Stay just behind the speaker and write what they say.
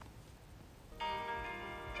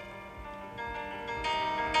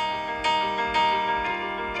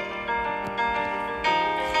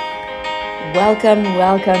Welcome,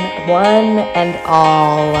 one and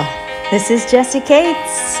all. This is Jessie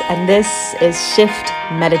Cates, and this is Shift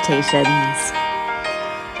Meditations.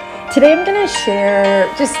 Today I'm going to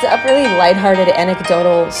share just a really lighthearted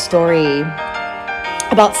anecdotal story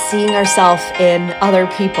about seeing ourselves in other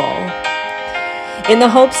people, in the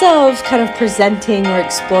hopes of kind of presenting or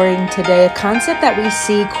exploring today a concept that we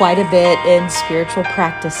see quite a bit in spiritual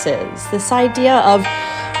practices, this idea of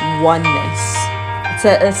oneness.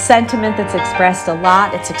 It's a sentiment that's expressed a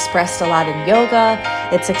lot. It's expressed a lot in yoga.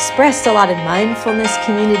 It's expressed a lot in mindfulness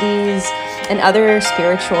communities and other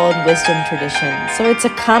spiritual and wisdom traditions. So it's a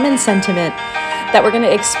common sentiment that we're going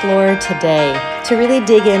to explore today to really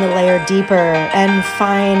dig in a layer deeper and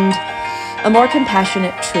find a more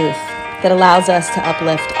compassionate truth that allows us to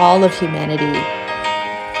uplift all of humanity.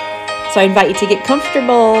 So I invite you to get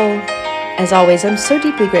comfortable. As always, I'm so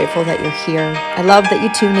deeply grateful that you're here. I love that you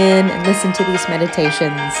tune in and listen to these meditations.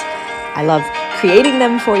 I love creating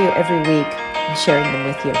them for you every week and sharing them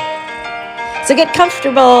with you. So get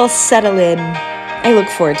comfortable, settle in. I look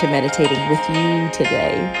forward to meditating with you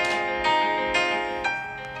today.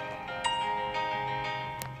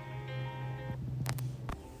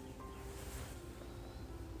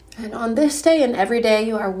 And on this day and every day,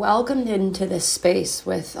 you are welcomed into this space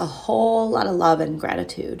with a whole lot of love and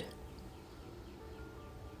gratitude.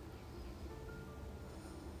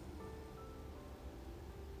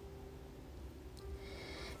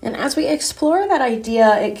 And as we explore that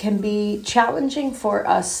idea, it can be challenging for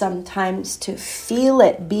us sometimes to feel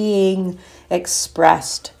it being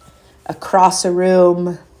expressed across a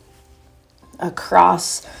room,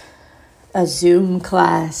 across a Zoom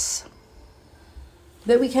class.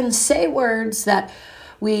 That we can say words that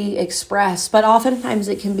we express, but oftentimes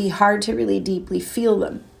it can be hard to really deeply feel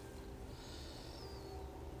them.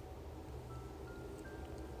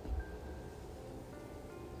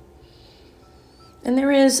 And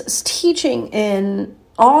there is teaching in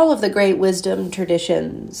all of the great wisdom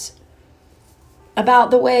traditions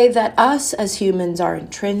about the way that us as humans are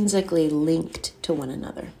intrinsically linked to one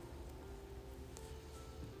another.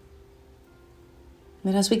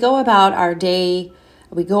 And as we go about our day,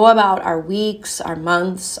 we go about our weeks, our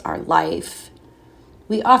months, our life,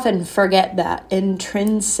 we often forget that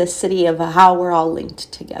intrinsicity of how we're all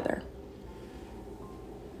linked together.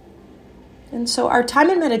 And so our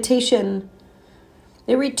time in meditation,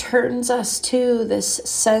 it returns us to this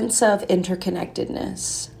sense of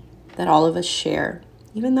interconnectedness that all of us share,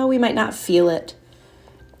 even though we might not feel it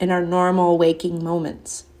in our normal waking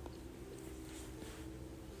moments.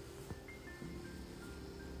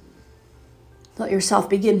 Let yourself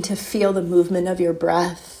begin to feel the movement of your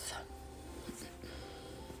breath.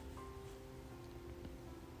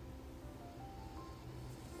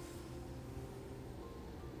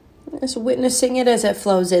 Just witnessing it as it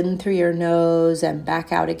flows in through your nose and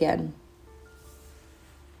back out again.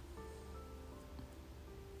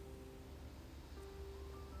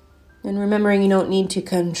 And remembering you don't need to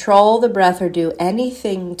control the breath or do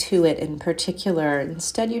anything to it in particular.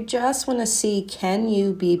 Instead, you just want to see, can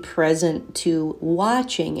you be present to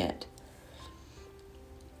watching it?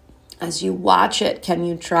 As you watch it, can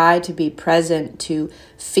you try to be present to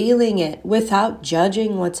feeling it without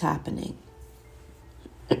judging what's happening?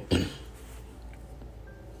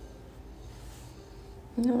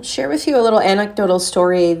 I'll share with you a little anecdotal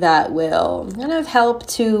story that will kind of help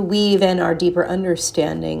to weave in our deeper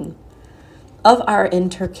understanding of our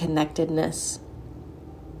interconnectedness.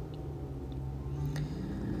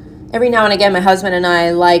 Every now and again, my husband and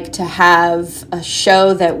I like to have a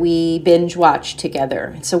show that we binge watch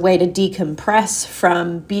together. It's a way to decompress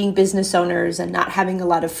from being business owners and not having a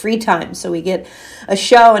lot of free time. So we get a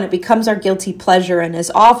show and it becomes our guilty pleasure. And as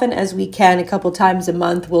often as we can, a couple times a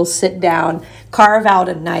month, we'll sit down, carve out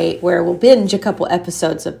a night where we'll binge a couple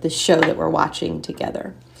episodes of the show that we're watching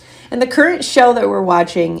together. And the current show that we're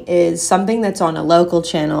watching is something that's on a local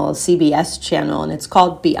channel, a CBS channel, and it's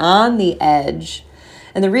called Beyond the Edge.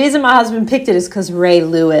 And the reason my husband picked it is because Ray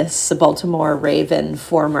Lewis, a Baltimore Raven,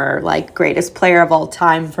 former greatest player of all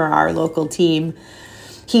time for our local team,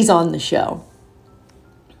 he's on the show.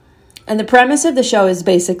 And the premise of the show is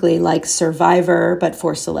basically like Survivor, but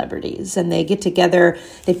for celebrities. And they get together,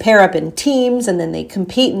 they pair up in teams, and then they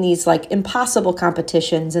compete in these impossible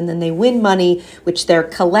competitions, and then they win money, which they're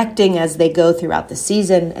collecting as they go throughout the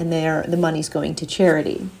season, and the money's going to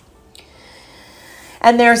charity.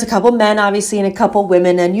 And there's a couple men, obviously, and a couple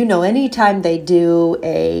women. And anytime they do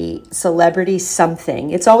a celebrity something,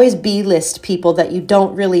 it's always B-list people that you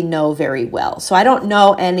don't really know very well. So I don't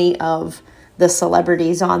know any of the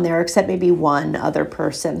celebrities on there, except maybe one other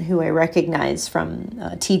person who I recognize from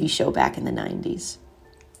a TV show back in the 90s.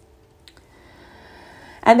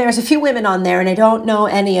 And there's a few women on there, and I don't know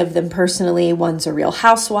any of them personally. One's a real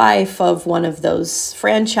housewife of one of those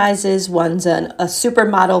franchises. One's a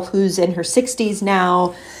supermodel who's in her 60s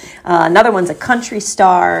now. Another one's a country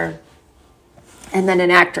star. And then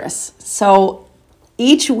an actress. So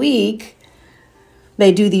each week,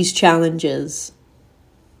 they do these challenges.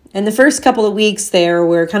 And the first couple of weeks there,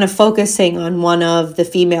 we're kind of focusing on one of the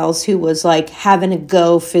females who was like having a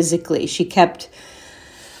go physically. She kept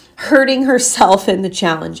hurting herself in the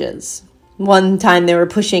challenges. One time they were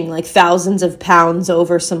pushing like thousands of pounds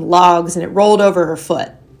over some logs and it rolled over her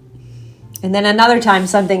foot. And then another time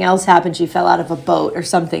something else happened. She fell out of a boat or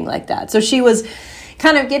something like that. So she was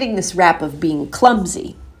kind of getting this rap of being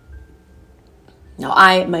clumsy. Now,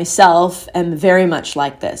 I myself am very much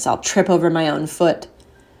like this. I'll trip over my own foot.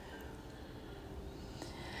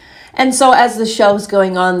 And so as the show's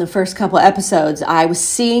going on, the first couple episodes, I was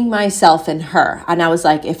seeing myself in her. And I was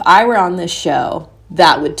like, if I were on this show,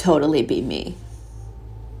 that would totally be me.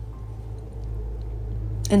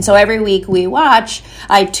 And so every week we watch,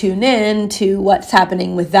 I tune in to what's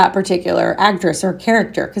happening with that particular actress or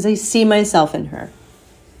character because I see myself in her.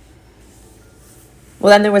 Well,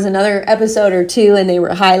 then there was another episode or two and they were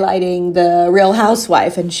highlighting the Real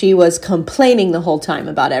Housewife and she was complaining the whole time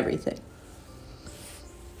about everything.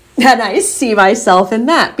 And I see myself in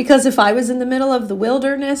that because if I was in the middle of the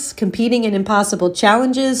wilderness, competing in impossible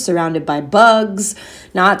challenges, surrounded by bugs,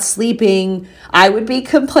 not sleeping, I would be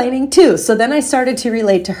complaining too. So then I started to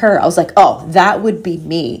relate to her. I was like, oh, that would be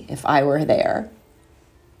me if I were there.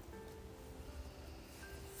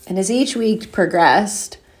 And as each week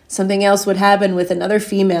progressed, something else would happen with another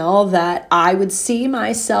female that I would see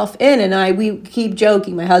myself in. And we keep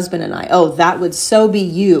joking, my husband and I, oh, that would so be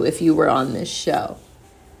you if you were on this show.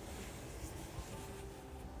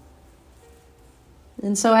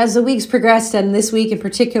 And so as the weeks progressed, and this week in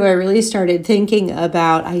particular, I really started thinking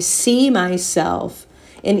about, I see myself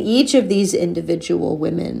in each of these individual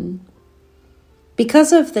women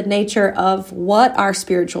because of the nature of what our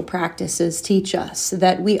spiritual practices teach us,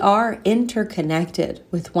 that we are interconnected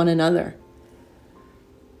with one another.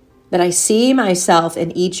 That I see myself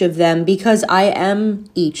in each of them because I am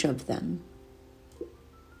each of them,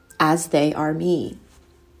 as they are me.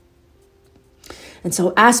 And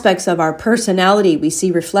so aspects of our personality we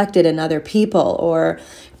see reflected in other people, or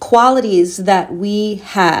qualities that we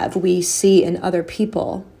have, we see in other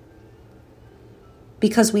people,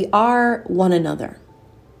 because we are one another.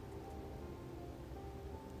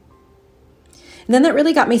 And then that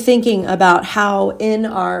really got me thinking about how in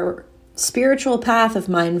our spiritual path of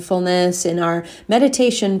mindfulness, in our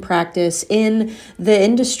meditation practice, in the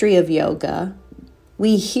industry of yoga,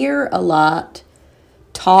 we hear a lot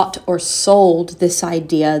taught or sold this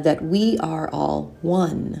idea that we are all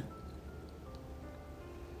one.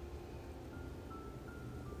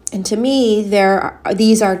 And to me,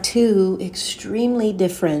 these are two extremely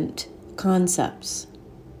different concepts.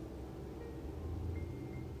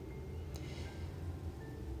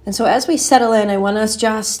 And so as we settle in, I want us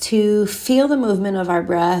just to feel the movement of our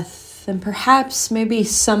breath and perhaps maybe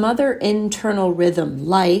some other internal rhythm,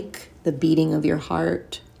 like the beating of your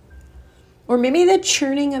heart, or maybe the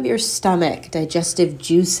churning of your stomach, digestive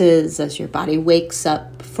juices as your body wakes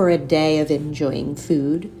up for a day of enjoying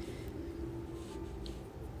food.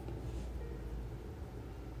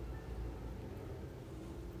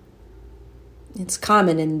 It's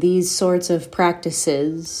common in these sorts of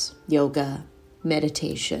practices, yoga,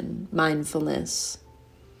 meditation, mindfulness,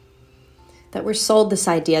 that we're sold this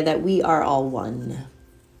idea that we are all one.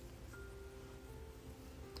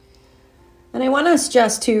 And I want us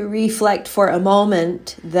just to reflect for a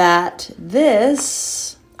moment that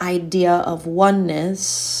this idea of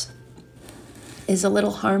oneness is a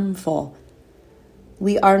little harmful.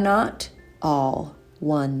 We are not all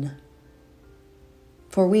one,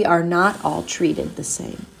 for we are not all treated the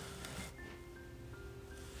same.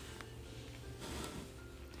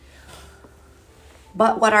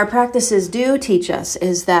 But what our practices do teach us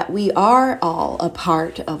is that we are all a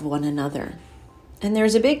part of one another. And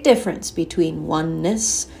there's a big difference between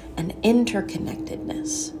oneness and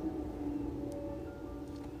interconnectedness.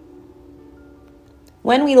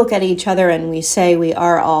 When we look at each other and we say we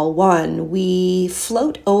are all one, we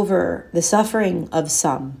float over the suffering of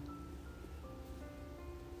some.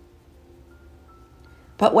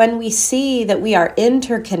 But when we see that we are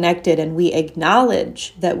interconnected and we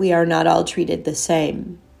acknowledge that we are not all treated the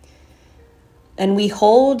same, and we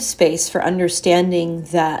hold space for understanding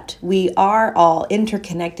that we are all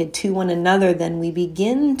interconnected to one another, then we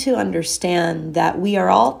begin to understand that we are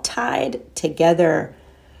all tied together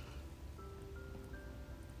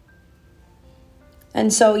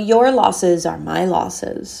And so your losses are my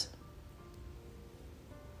losses.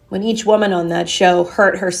 When each woman on that show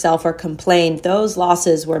hurt herself or complained, those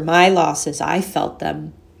losses were my losses. I felt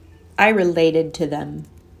them. I related to them.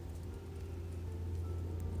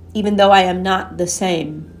 Even though I am not the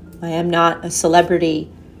same, I am not a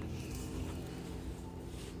celebrity.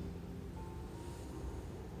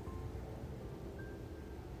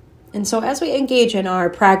 And so as we engage in our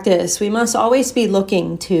practice, we must always be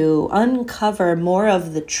looking to uncover more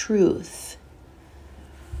of the truth.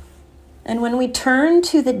 And when we turn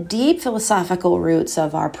to the deep philosophical roots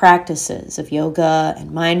of our practices of yoga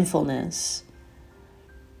and mindfulness,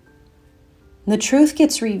 the truth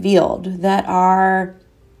gets revealed that our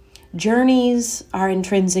journeys are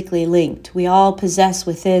intrinsically linked. We all possess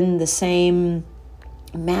within the same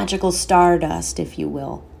magical stardust, if you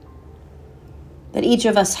will. That each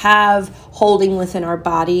of us have holding within our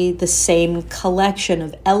body the same collection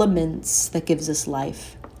of elements that gives us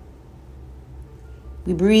life.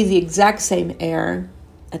 We breathe the exact same air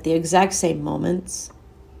at the exact same moments,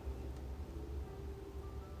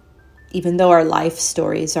 even though our life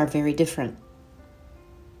stories are very different.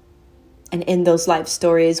 And in those life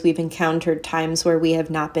stories, we've encountered times where we have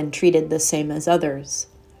not been treated the same as others.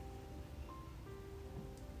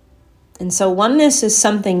 And so oneness is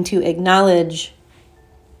something to acknowledge.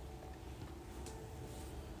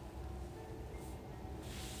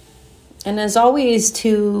 And as always,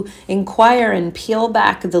 to inquire and peel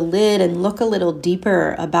back the lid and look a little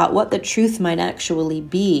deeper about what the truth might actually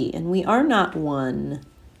be. And we are not one.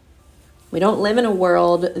 We don't live in a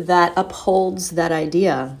world that upholds that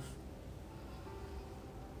idea.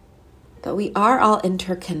 But we are all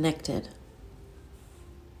interconnected.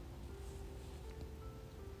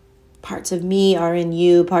 Parts of me are in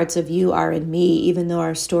you, parts of you are in me, even though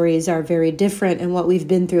our stories are very different and what we've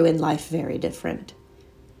been through in life very different.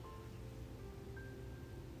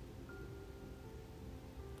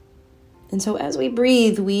 And so as we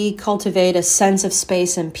breathe, we cultivate a sense of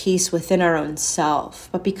space and peace within our own self.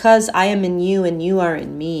 But because I am in you and you are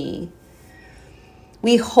in me,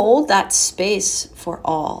 we hold that space for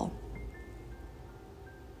all.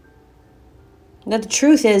 Now, the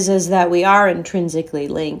truth is that we are intrinsically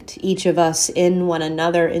linked, each of us in one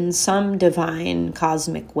another in some divine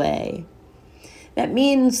cosmic way. That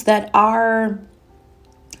means that our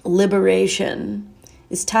liberation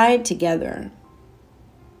is tied together.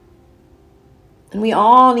 And we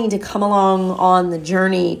all need to come along on the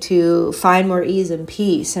journey to find more ease and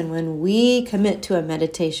peace. And when we commit to a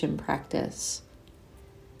meditation practice,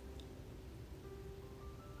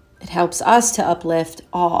 it helps us to uplift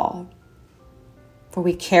all. For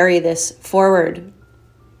we carry this forward.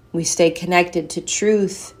 We stay connected to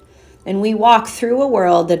truth. And we walk through a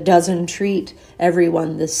world that doesn't treat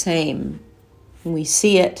everyone the same. And we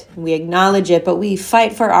see it, and we acknowledge it, but we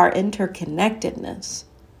fight for our interconnectedness.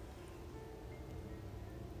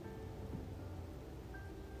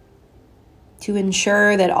 To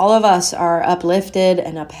ensure that all of us are uplifted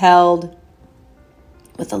and upheld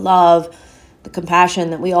with the love, the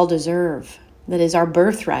compassion that we all deserve, that is our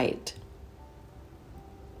birthright.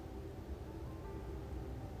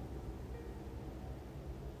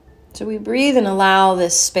 So we breathe and allow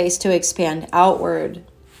this space to expand outward,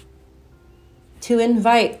 to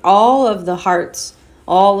invite all of the hearts,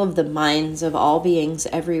 all of the minds of all beings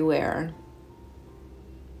everywhere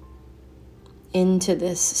into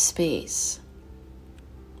this space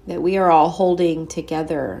that we are all holding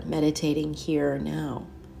together, meditating here now.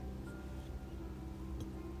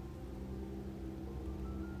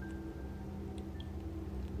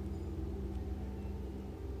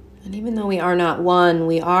 And even though we are not one,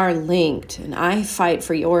 we are linked, and I fight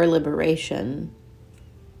for your liberation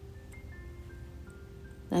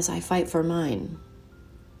as I fight for mine.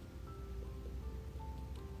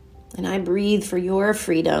 And I breathe for your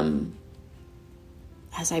freedom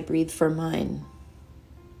as I breathe for mine.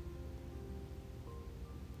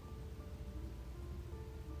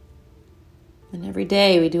 And every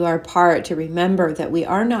day we do our part to remember that we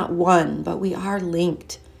are not one, but we are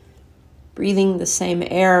linked, breathing the same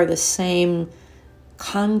air, the same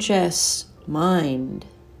conscious mind.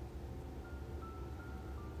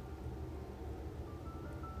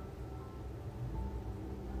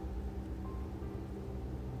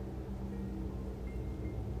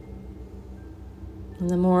 And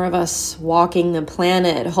the more of us walking the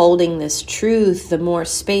planet, holding this truth, the more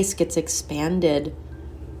space gets expanded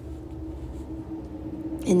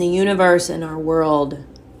in the universe and our world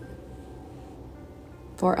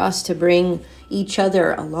for us to bring each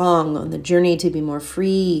other along on the journey to be more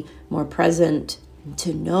free, more present, and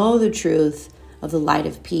to know the truth of the light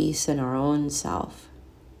of peace in our own self.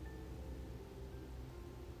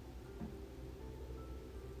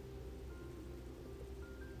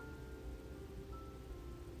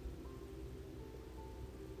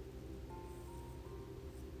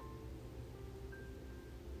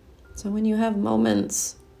 So when you have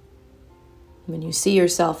moments, when you see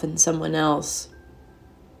yourself in someone else,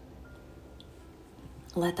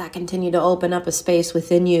 let that continue to open up a space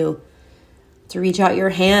within you to reach out your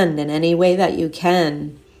hand in any way that you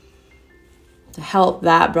can to help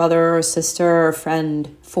that brother or sister or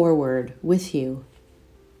friend forward with you.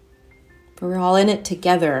 For we're all in it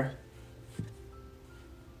together.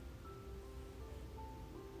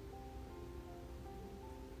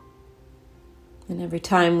 And every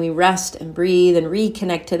time we rest and breathe and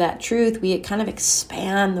reconnect to that truth, we kind of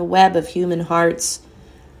expand the web of human hearts,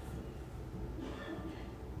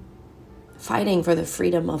 fighting for the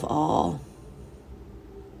freedom of all.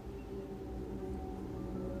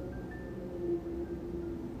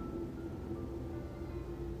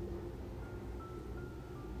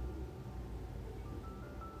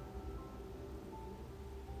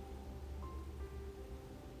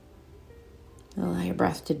 Allow your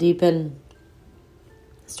breath to deepen.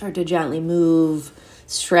 Start to gently move,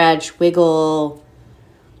 stretch, wiggle,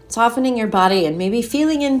 softening your body and maybe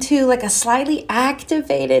feeling into like a slightly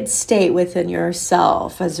activated state within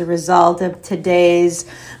yourself as a result of today's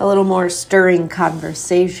a little more stirring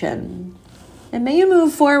conversation. And may you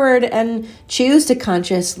move forward and choose to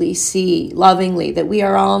consciously see lovingly that we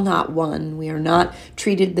are all not one. We are not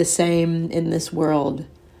treated the same in this world.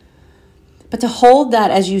 But to hold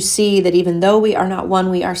that as you see that even though we are not one,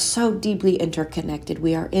 we are so deeply interconnected.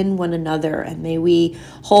 We are in one another, and may we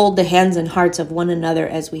hold the hands and hearts of one another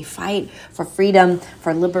as we fight for freedom,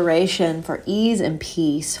 for liberation, for ease and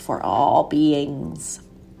peace for all beings.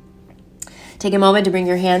 Take a moment to bring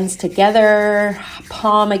your hands together,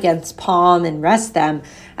 palm against palm, and rest them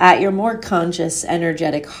at your more conscious,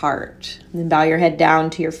 energetic heart. And then bow your head down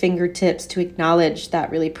to your fingertips to acknowledge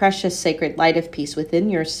that really precious, sacred light of peace within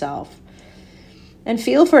yourself. And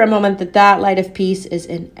feel for a moment that that light of peace is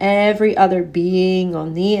in every other being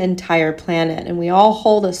on the entire planet. And we all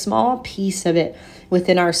hold a small piece of it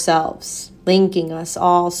within ourselves, linking us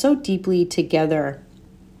all so deeply together.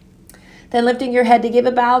 Then lifting your head to give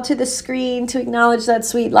a bow to the screen to acknowledge that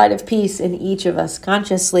sweet light of peace in each of us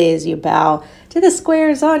consciously as you bow to the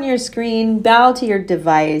squares on your screen, bow to your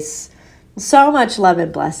device. So much love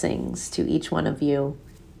and blessings to each one of you.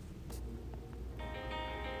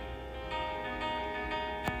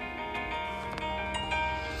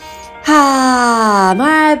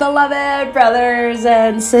 My beloved brothers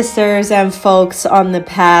and sisters and folks on the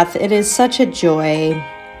path, it is such a joy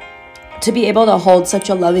to be able to hold such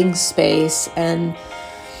a loving space and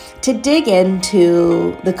to dig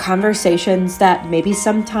into the conversations that maybe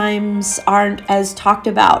sometimes aren't as talked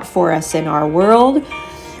about for us in our world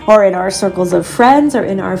or in our circles of friends or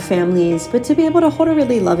in our families, but to be able to hold a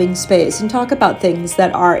really loving space and talk about things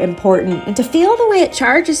that are important and to feel the way it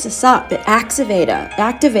charges us up, it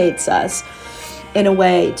activates us in a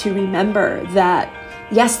way to remember that,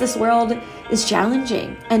 yes, this world is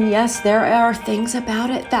challenging. And yes, there are things about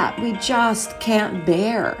it that we just can't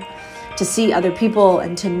bear. To see other people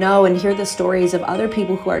and to know and hear the stories of other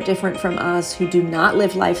people who are different from us, who do not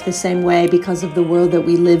live life the same way because of the world that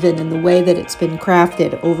we live in and the way that it's been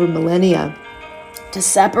crafted over millennia. To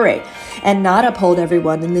separate and not uphold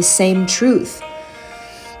everyone in the same truth.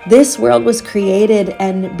 This world was created,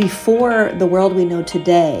 and before the world we know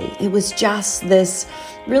today, it was just this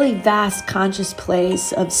really vast conscious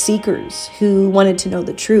place of seekers who wanted to know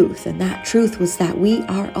the truth. And that truth was that we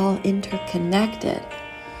are all interconnected.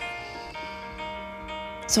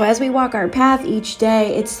 So as we walk our path each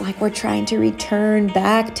day, it's like we're trying to return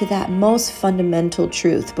back to that most fundamental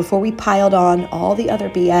truth before we piled on all the other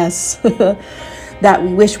BS that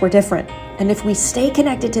we wish were different. And if we stay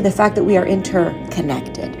connected to the fact that we are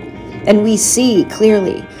interconnected and we see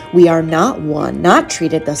clearly we are not one, not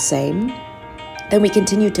treated the same, then we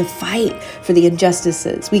continue to fight for the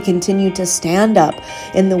injustices. We continue to stand up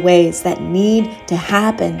in the ways that need to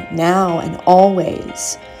happen now and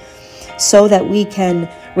always so that we can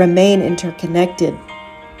remain interconnected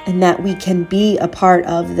and that we can be a part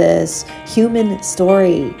of this human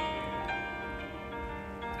story,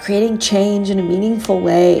 creating change in a meaningful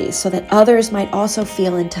way so that others might also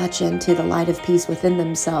feel and touch into the light of peace within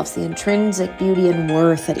themselves, the intrinsic beauty and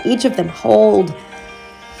worth that each of them hold.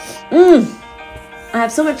 I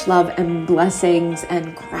have so much love and blessings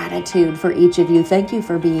and gratitude for each of you. Thank you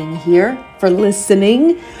for being here, for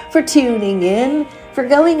listening, for tuning in, for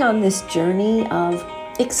going on this journey of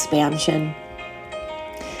expansion.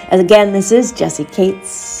 And again, this is Jessie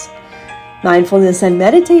Cates, mindfulness and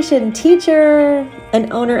meditation teacher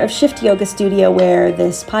and owner of Shift Yoga Studio, where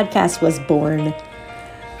this podcast was born.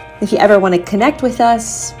 If you ever want to connect with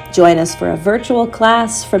us, join us for a virtual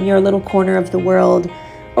class from your little corner of the world,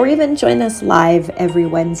 or even join us live every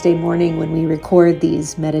Wednesday morning when we record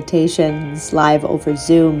these meditations live over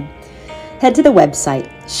Zoom, head to the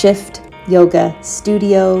website,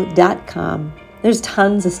 shiftyogastudio.com. There's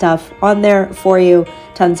tons of stuff on there for you,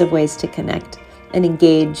 tons of ways to connect and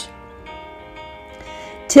engage.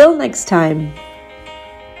 Till next time,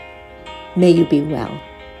 may you be well.